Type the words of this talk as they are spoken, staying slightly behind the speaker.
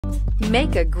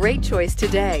Make a great choice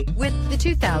today with the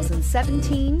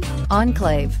 2017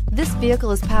 Enclave. This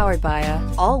vehicle is powered by a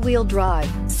all-wheel drive,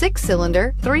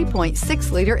 6-cylinder,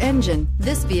 3.6-liter engine.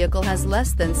 This vehicle has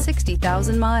less than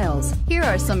 60,000 miles. Here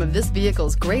are some of this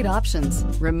vehicle's great options: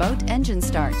 remote engine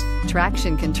start,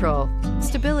 traction control,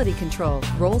 stability control,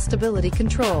 roll stability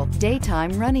control,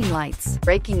 daytime running lights,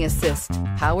 braking assist,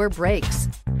 power brakes.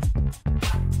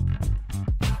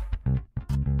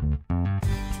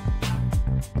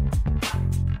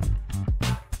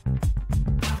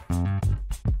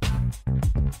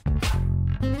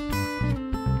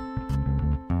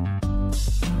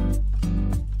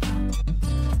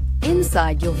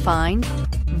 Inside you'll find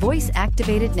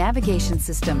voice-activated navigation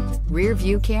system,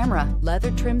 rear-view camera,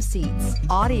 leather trim seats,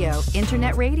 audio,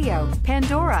 internet radio,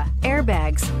 Pandora,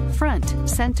 airbags, front,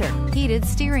 center, heated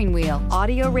steering wheel,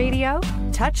 audio radio,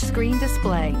 touchscreen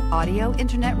display, audio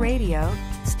internet radio,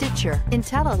 Stitcher,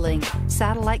 IntelliLink,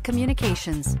 satellite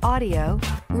communications, audio,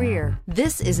 rear.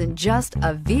 This isn't just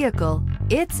a vehicle,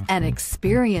 it's an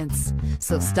experience.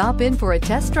 So stop in for a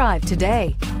test drive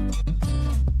today.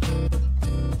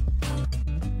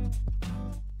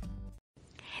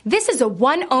 This is a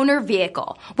one-owner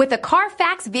vehicle with a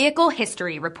CARFAX Vehicle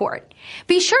History Report.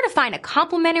 Be sure to find a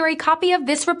complimentary copy of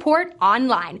this report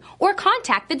online or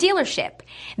contact the dealership.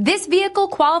 This vehicle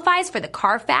qualifies for the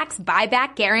CARFAX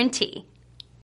Buyback Guarantee.